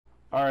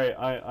Alright,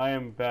 I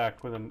am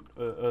back with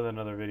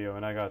another video,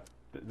 and I got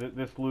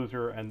this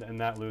loser and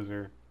that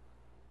loser,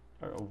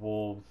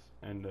 wolves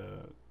and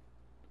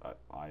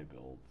eye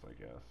builds, I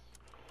guess.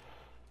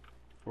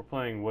 We're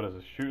playing, what is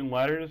it, shooting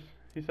ladders,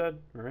 he said,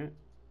 right?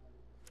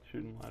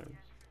 Shooting ladders.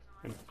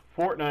 And it's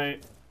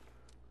Fortnite.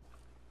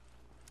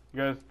 You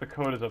guys, the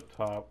code is up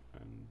top,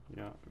 and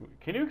yeah.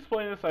 Can you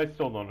explain this? I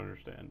still don't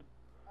understand.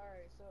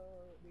 Alright, so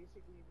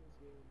basically in this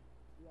game,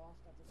 we all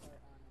start to start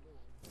on number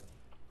 1.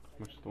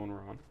 Which is the one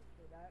we're on.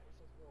 For that, it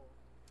says roll.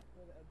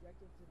 For the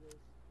objective to this,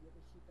 you have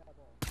to shoot that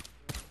ball. And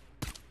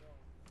you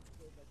roll.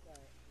 So it's like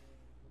that, and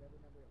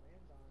whatever number it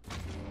lands on,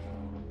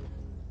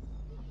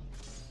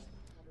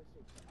 number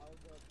 6. So I'll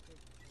go up 6,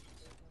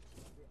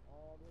 and get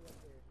all the way up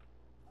there.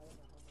 I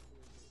don't know how much it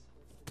is.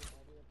 Let's get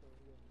all the way up there.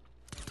 And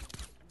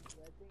these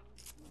red things,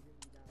 these are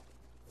me down.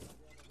 So if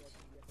you're on the red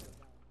thing, you have to go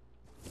down.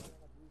 If you're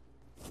on a blue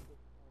thing, you can click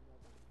on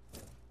level.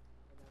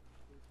 And that's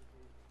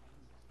basically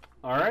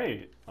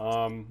Alright,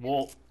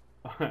 well,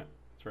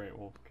 that's right,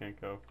 wolves can't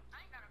go. I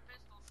ain't got a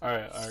pistol.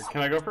 Alright,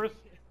 can I go first?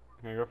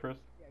 Can I go first?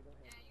 yeah, go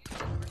ahead.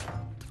 Yeah,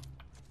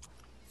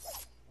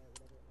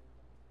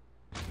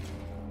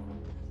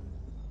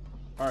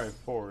 you go. Alright,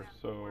 4,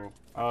 so,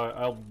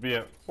 I'll be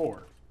at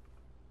 4.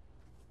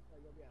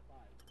 You'll be at 5.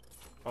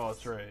 Oh,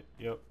 that's right,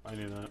 yep, I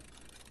knew that.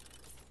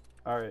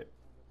 Alright.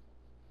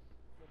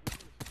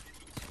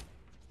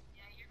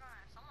 Yeah, you're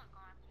going. Someone's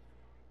going.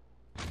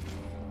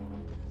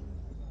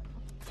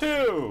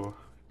 2!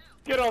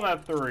 Get on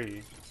that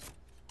 3!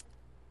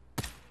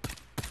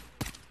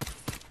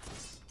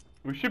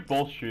 We should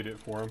both shoot it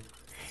for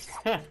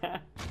him.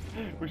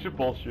 We should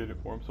both shoot it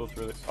for him, so it's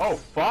really... Oh,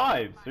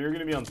 5! So you're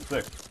gonna be on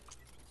 6.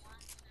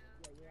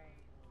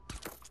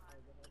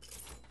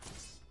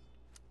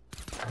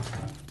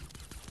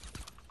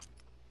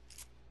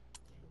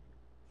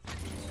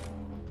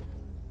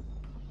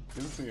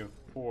 Gives me a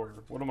 4.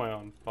 What am I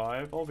on?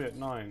 5? I'll be at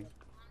 9. 1, 2,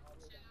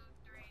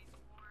 3,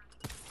 4.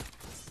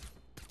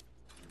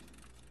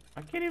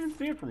 I can't even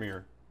see it from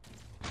here.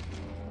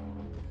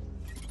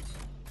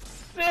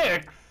 6!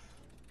 Yeah,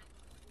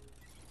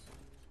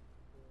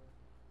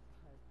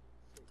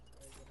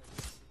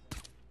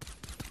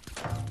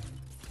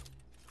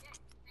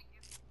 thank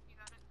you. You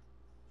got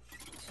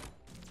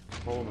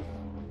it.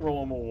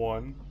 Roll him a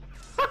 1.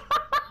 Thank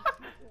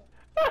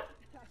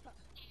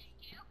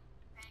you.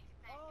 Thank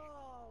you.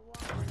 Oh, wow.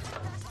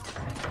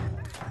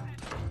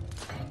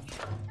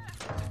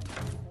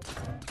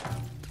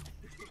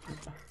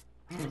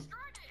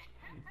 Destroyed it.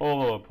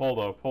 Hold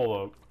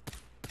up.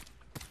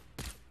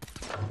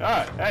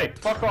 Ah, hey,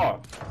 fuck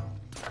off. Stuck?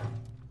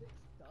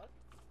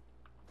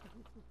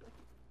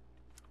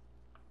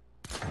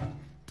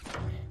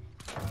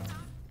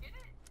 Get it?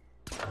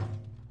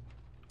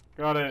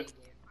 Got it.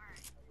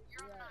 Alright.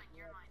 You're on 9.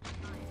 You're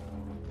 9.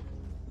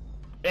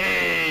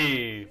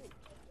 Hey!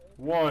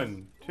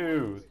 1,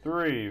 2,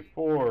 3,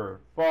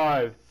 4,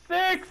 5, 6! Oh, you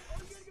gotta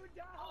go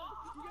down!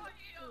 Oh, You gotta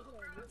you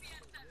gonna be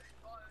at 7.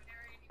 Oh,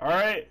 there you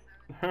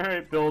go.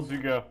 Alright, builds,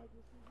 you go.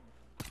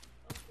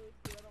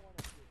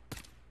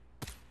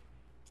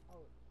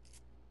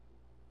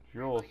 You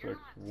roll a 6.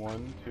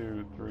 1,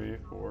 2, 3,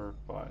 4,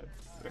 5,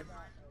 6.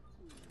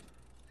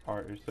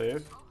 Alright, you're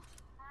safe. Oh,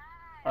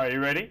 hi. Alright,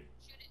 you ready?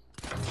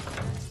 Shoot it.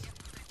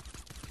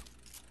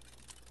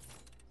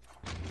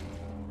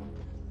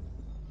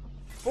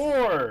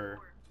 4!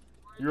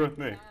 You're with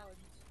me. You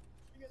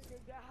gotta go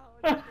down!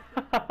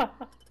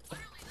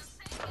 Literally, the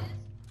thing is,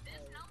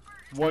 this number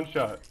is 1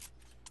 shot.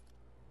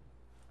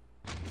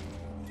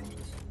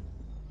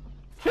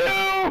 2!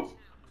 You're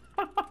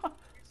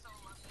so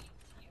lucky.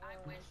 I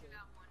wish you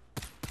got 1.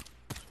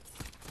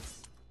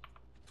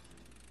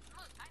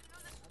 Look, I knew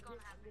this was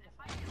gonna happen. If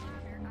I get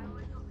louder, I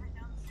would go right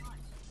down the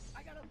slide.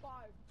 I got a 5!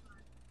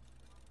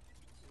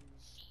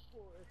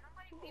 4.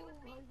 Nobody be with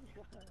me. Oh my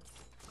god.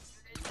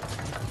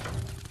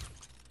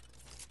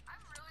 I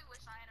really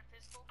wish I had a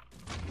pistol.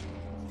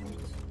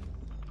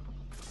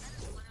 That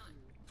is literally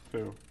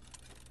 2.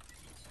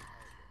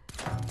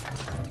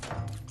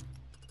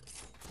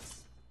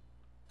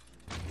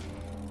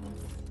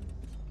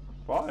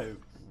 Five.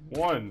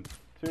 1,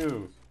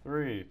 2,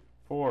 3,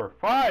 4,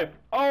 5.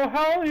 Oh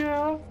hell yeah! I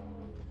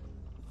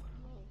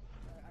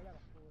got a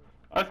 4.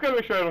 I just gotta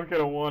make sure I don't get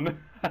a 1.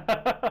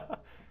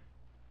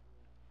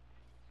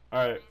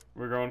 Alright,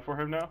 we're going for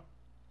him now?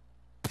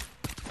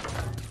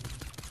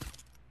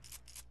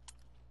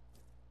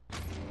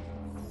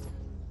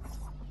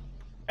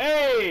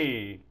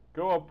 Hey!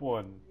 Go up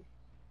 1.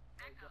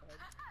 back up.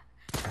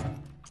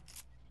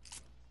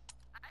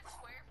 I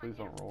swear if Please I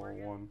don't get roll a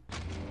Morgan, 1.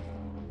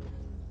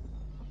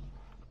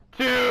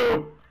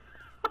 2!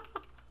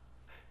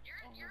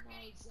 You're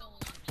getting so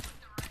lucky with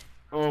the red.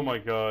 Oh my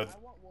god. I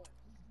want 1.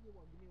 Give me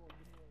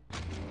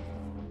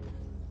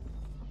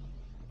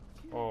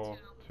 1. Oh,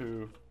 2. 1,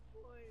 2.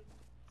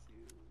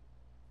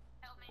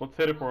 Help me. Let's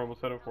hit it for him,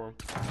 6! 1,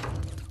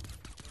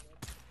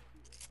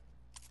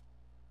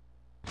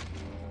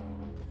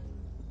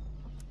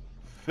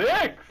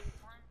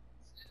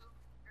 2,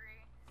 3.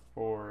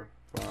 4,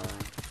 5,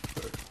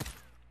 6.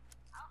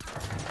 I'll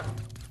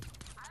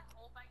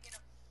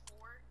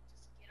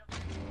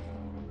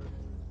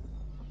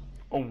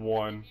A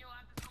 1. You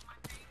have to fill my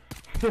thing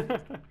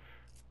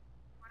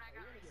when I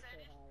got You're gonna get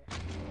resetted. so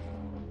high.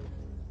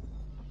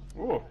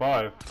 Ooh, a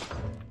 5.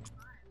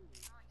 Nice.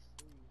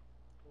 3,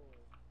 4,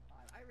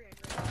 5. I ran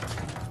right.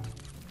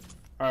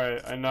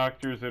 Alright, I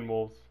knocked yours in,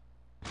 Wolves.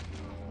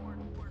 Four.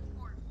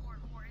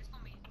 It's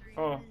gonna be 3.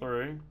 Oh,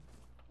 3.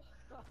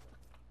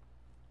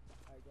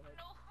 Alright, go ahead.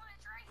 No,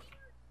 it's right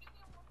here. Give me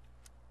a 1.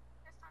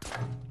 This time.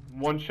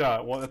 1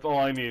 shot. Well, that's all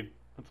I need.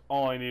 That's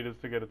all I need is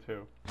to get a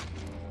 2.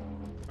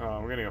 Oh,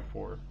 we're getting a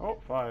 4. Oh,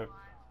 5.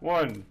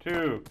 1,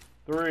 2,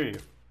 3,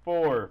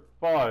 4,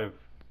 5.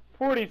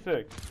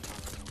 46.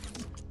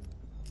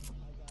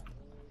 I got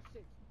a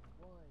 6.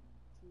 1,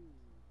 2,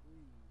 3,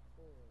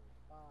 4,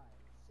 5,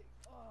 6.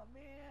 Oh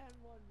man,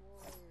 one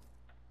more.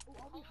 Oh,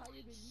 I'll be higher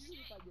Holy than you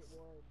if I get shit.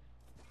 1.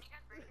 You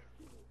guys break it.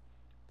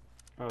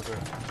 Oh, okay.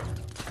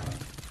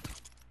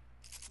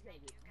 You gotta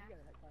Thank get, you, you guys.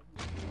 gotta have time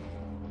here.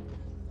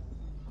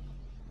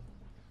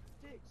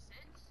 6.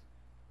 6.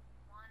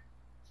 1,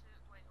 2.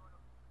 Wait, hold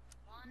on.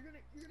 1,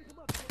 You're gonna come 2,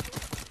 up.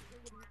 You're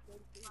gonna hit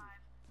 33.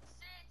 5,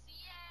 6.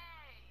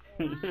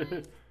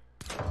 Yay!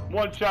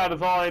 1 shot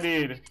is all I I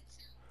need. need a 2.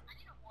 I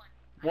need a 1.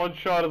 1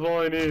 shot is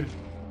all I need.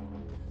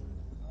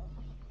 Huh?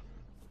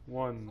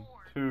 1,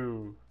 4.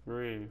 2,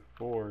 3,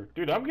 4.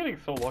 Dude, I'm getting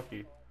so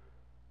lucky.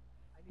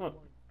 I need Huh.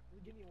 1.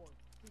 Give me 1.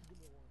 Please give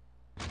me 1.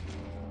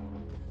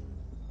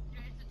 Yeah,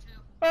 it's a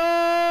 2.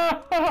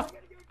 Ah! I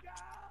gotta go down.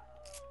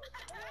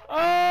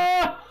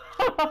 Ah!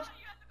 You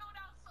have to go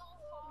down so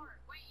far.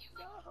 Wait, you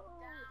go No.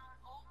 down.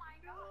 Oh my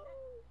No.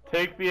 god.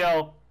 Take the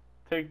L.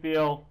 Take the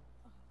L.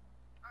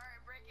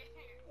 Alright, break it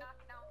here. Knock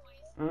it down,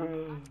 please. Uh, Knock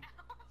it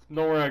down.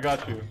 Don't worry, I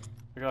got you.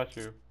 I got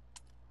you.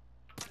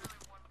 Another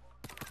 1 more.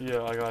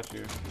 Yeah, I got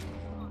you.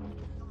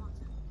 Come on,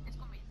 2. It's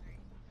gonna be 3.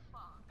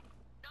 Fuck.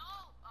 No!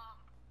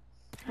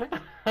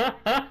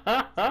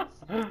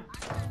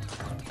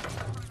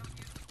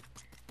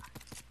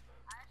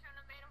 I shouldn't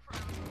have made him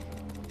front of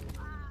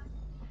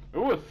you.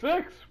 Ooh, a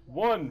 6.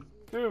 1,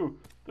 2,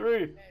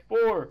 3,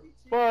 4,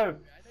 5,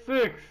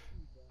 6.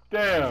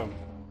 Damn. You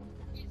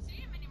can't see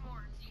him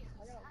anymore. Jesus,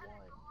 I got how did I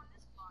 1. go on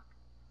this block?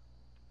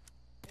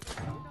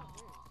 You're not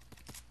winning.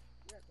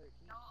 You're at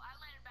 13. No, I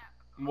landed back.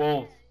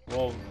 Wolves,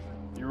 Wolves.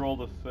 You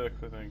rolled a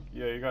 6, I think.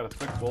 Yeah, you got a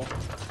 6, Wolf.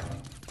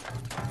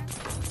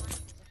 1,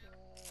 2,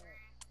 3,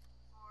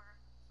 4,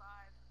 5,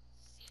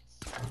 6.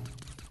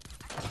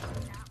 I need to go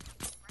down.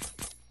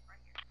 Right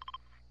here.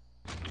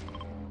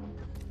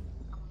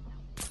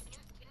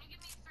 Can you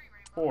give me 3,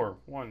 Rainbow? 4,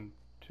 1,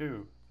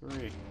 2,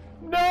 3.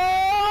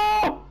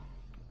 No!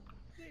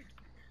 6.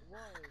 1,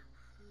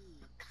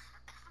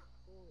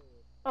 2, 4.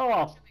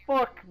 Oh,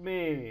 fuck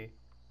me.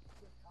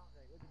 Just count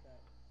right. Look at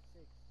that.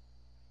 6.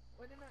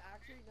 Wait, no,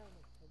 actually, no.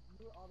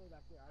 You were all the way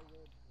back there. I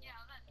rolled. Yeah,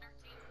 I was at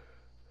 13.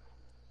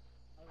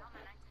 I I'm rolled.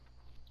 at 19.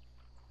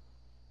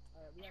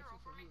 Alright, we Can you actually roll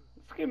for show me? you.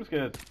 This game's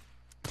gonna...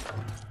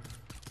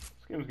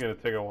 This game's gonna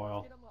take a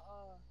while. Get him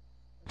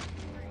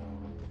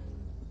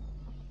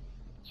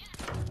Yes!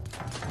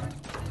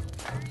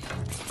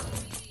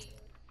 3.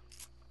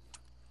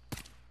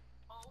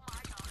 Oh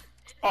my god.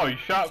 Oh, you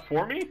shot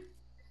for me?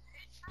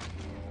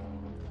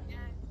 Yeah.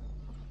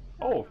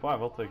 Oh,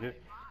 5, I'll take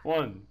it.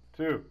 1,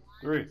 2,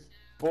 3,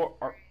 4.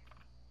 Are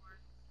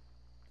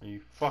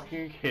you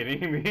fucking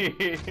kidding me?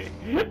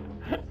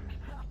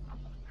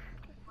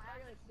 I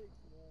got a 6.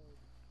 1,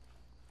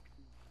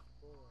 2,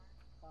 4,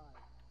 5,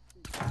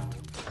 6.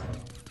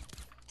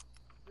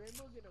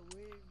 Rainbow's gonna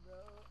win,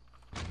 bro.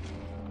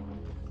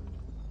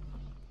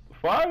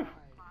 5?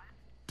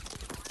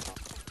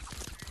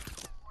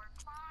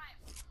 5.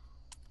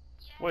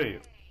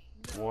 Wait.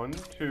 1,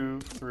 2,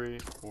 3,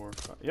 4,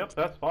 5. Yep,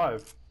 that's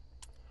 5.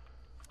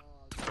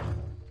 Oh, God.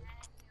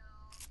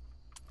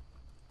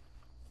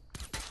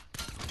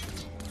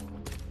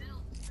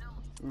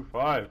 Ooh,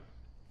 5.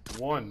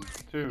 1,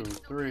 2,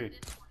 3,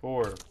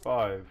 4,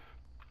 5.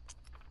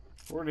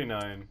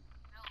 49.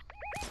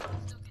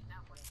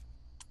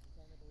 I'm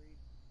trying to read.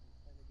 I'm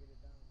trying to get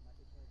it down.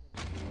 It's my turn.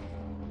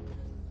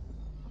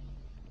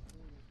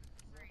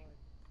 3, 1,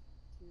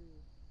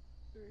 2,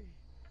 3.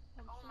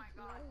 I'm Oh so my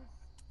god. close.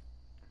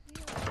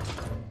 Yeah.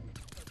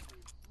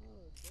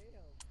 Oh,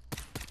 damn.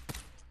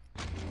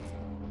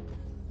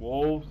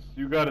 Wolves,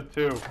 you got a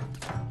 2.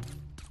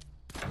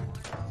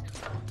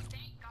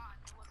 Thank God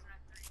it wasn't a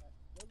 3.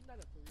 Wasn't that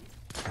a 3?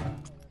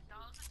 No,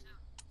 it was a 2.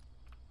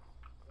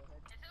 Go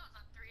ahead. If it was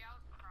a 3, I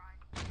would cry.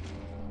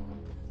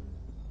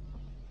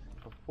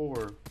 A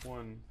 4.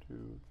 1,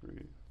 2,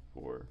 3,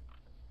 4.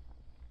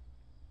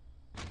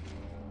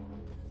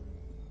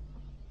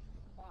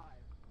 5.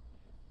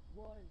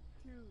 1,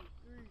 2,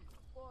 3,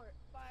 4,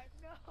 5.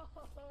 No!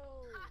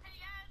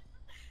 Yes!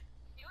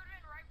 He would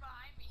have been right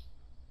behind me.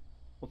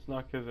 Let's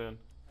knock his in.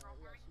 Roll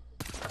Alright, we for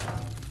got me.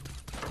 super.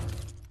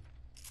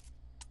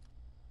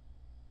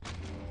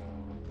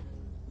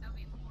 That'll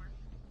be a 4.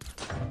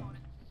 Hold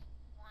it.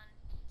 1,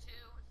 2,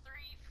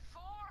 3,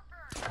 4!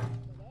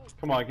 So that was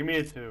Come on, give me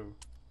a 2.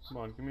 Come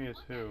on, give me a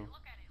Look at 2. it,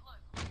 look at it,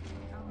 look.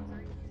 That was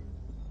right here.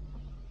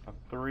 A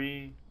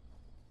 3.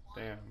 1,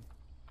 Damn.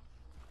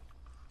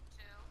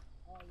 2,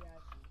 Oh, yeah,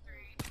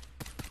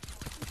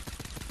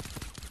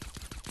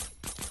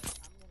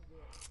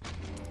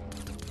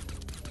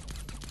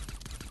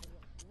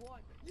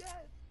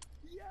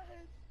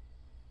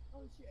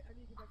 Oh shit, I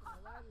need to get back on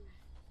my ladders.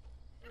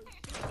 Oh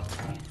shit,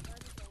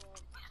 ladders go up.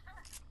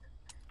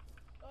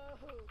 Oh,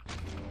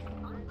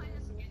 I'll play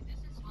this again. This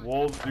is fun.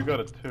 Wolves, you got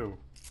a 2. I got 2.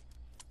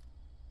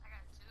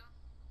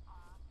 Aw, I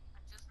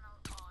just know.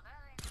 Oh,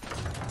 that ain't.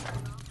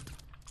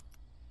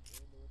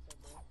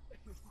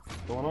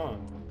 What's going on?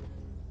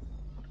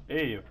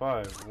 Hey,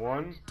 5.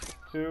 1,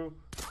 2,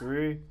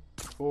 3,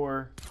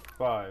 4,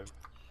 5.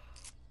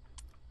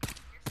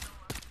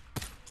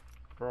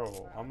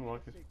 Bro, I'm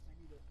lucky.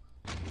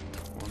 1,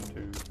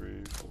 2,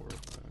 3, 4,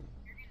 5.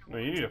 No,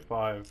 you need a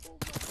 5.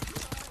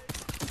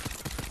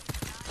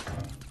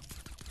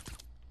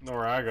 No,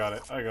 I got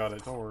it. I got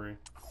it. Don't worry.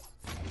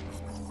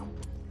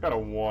 Got a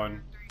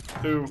 1,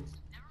 2.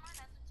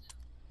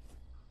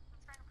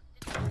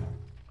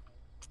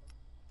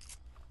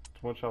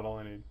 It's one shot all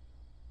I need.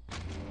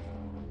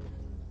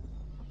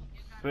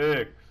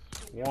 6.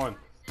 1,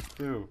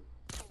 2,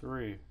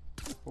 3,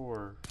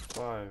 4,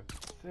 5,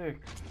 6.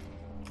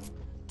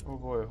 Oh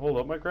boy, hold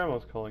up, my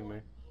grandma's calling me.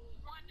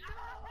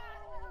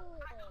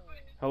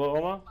 Hello,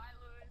 Oma?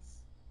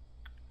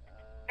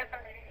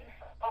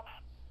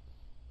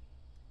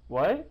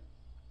 What?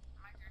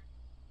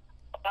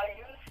 Are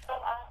you still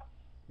up?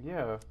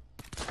 Yeah.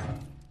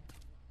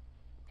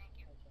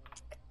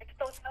 It's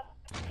still up.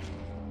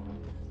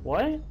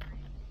 What?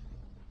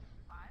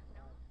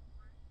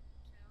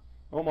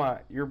 Oma,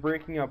 you're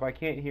breaking up. I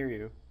can't hear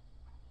you.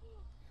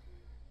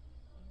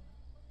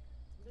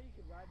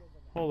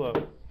 Hold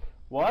up.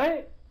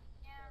 What?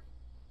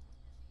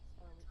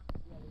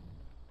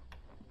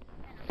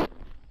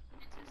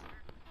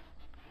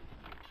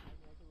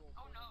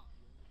 Oh no.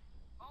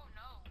 Oh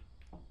no.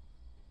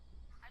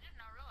 I did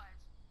not realize.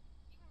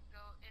 He can go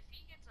if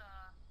he gets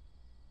a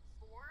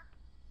 4.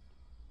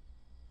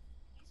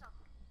 He's all the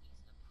way right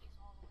here. He gets a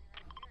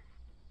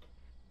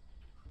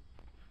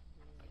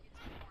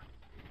 4.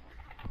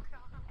 Oh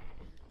god.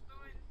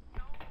 Louis,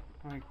 no.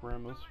 My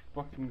grandma's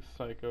fucking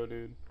psycho,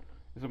 dude.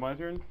 Is it my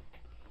turn?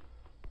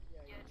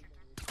 Yeah,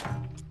 it's your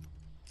turn.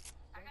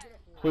 I got it.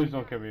 Please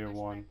don't give me a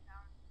 1.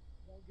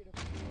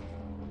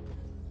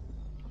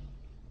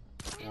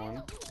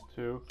 1,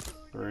 2,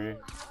 3,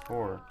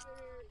 4.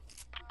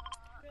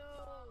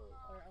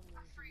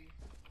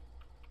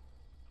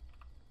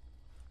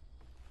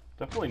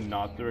 Definitely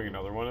not doing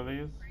another one of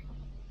these.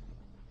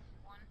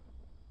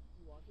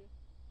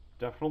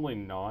 Definitely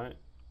not.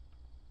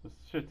 This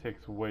shit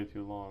takes way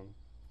too long.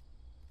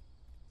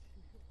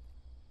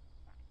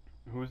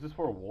 Who is this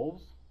for?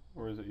 Wolves?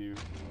 Or is it you?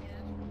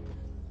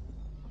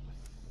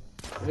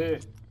 Hey.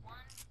 1,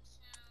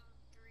 2,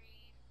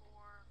 3,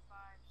 4, 5,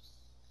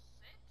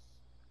 6.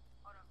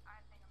 Hold on,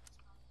 I think I'm just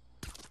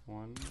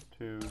 1,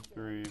 2,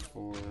 3,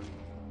 4, 5,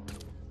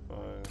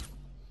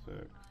 6. I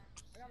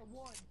got a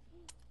 1.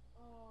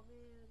 Oh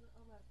man,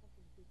 I'm at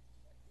fucking 6.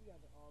 You got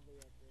it all the way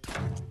up there.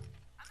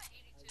 I'm at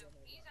 82.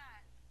 He's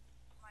at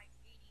like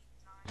 89.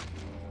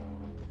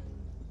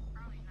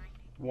 Probably 90.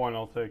 1,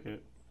 I'll take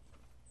it.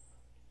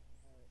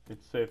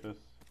 It's safest.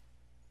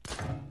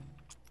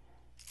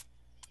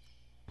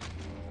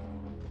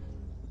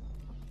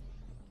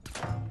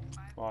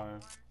 5. 1, 2,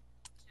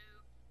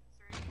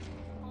 3,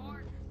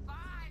 4, 5.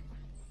 I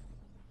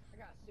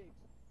got 6.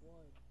 1,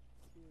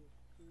 2,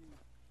 3,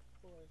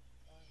 4,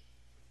 5.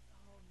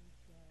 Oh my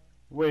god.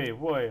 Wait,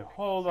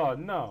 hold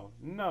on. No.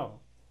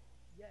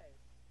 Yes,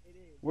 it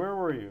is. Where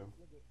were you?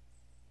 Look it.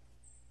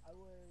 I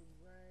was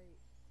right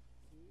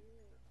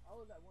here. I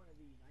was at one of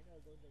these. I know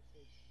those are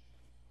 6.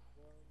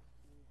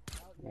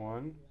 1, 2,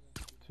 1,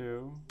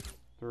 2,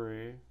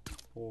 3,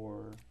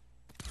 4,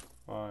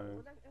 5.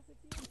 Was that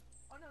F15?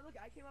 Oh no, look,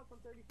 I came up from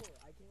 34.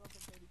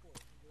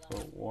 So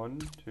 1,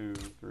 2,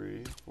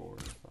 3, 4,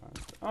 5.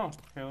 Oh,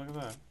 okay, look at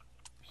that.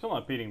 You're still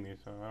not beating me,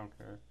 so I don't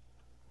care.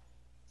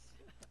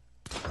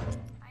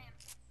 I am.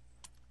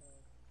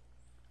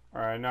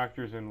 Alright, knocked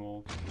yours in,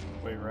 Wolf.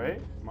 Wait,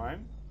 right?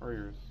 Mine? Or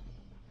yours?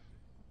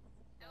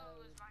 No, it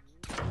was mine.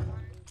 1, 2,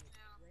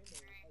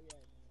 3,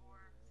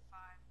 4, 5.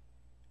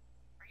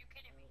 Are you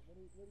kidding me? What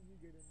did you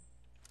get in?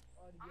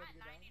 Oh, did you I'm have at to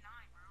go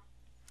 99, bro.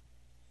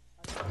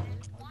 down? And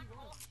it's one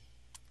roll.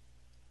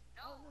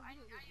 No, I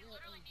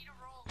literally need a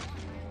roll of 1. I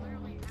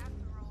literally have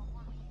to roll a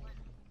 1 to win.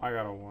 I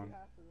got a You 1.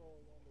 have to roll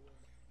a 1 to win.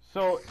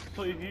 So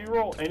if you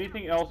roll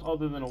anything else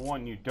other than a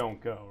 1, you don't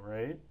go,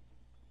 right?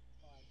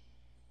 5.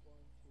 1,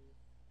 2, 3,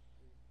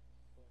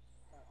 4,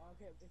 5.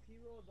 Okay, if he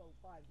rolls a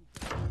 5, he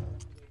can't roll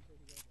until he goes a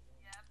 1.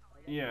 Yeah, I have to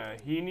wait. Yeah,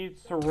 he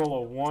needs to roll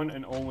a 1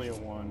 and only a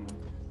 1.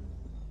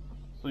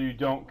 So you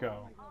don't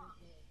go.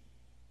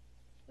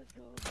 Let's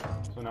go.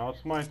 So now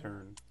it's my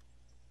turn.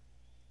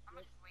 I'm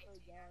gonna just wait Oh till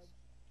you guys.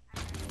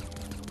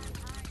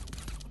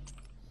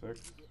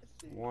 6.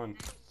 1,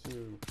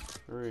 2,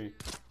 3,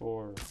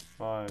 4,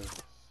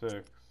 5,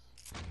 6.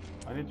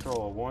 I need to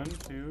roll a 1,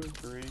 2,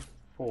 3,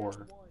 4.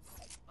 1.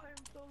 I am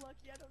so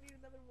lucky. I don't need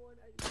another 1.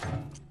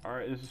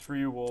 Alright, this is for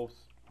you, Wolves.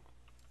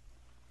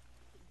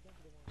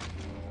 I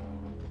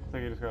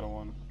think I just got a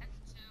 1.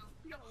 That's 2.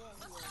 You got a 1.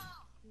 Let's go!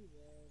 He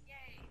ran.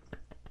 Yay.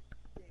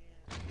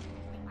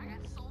 Damn. I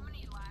got so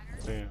many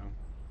ladders. Damn.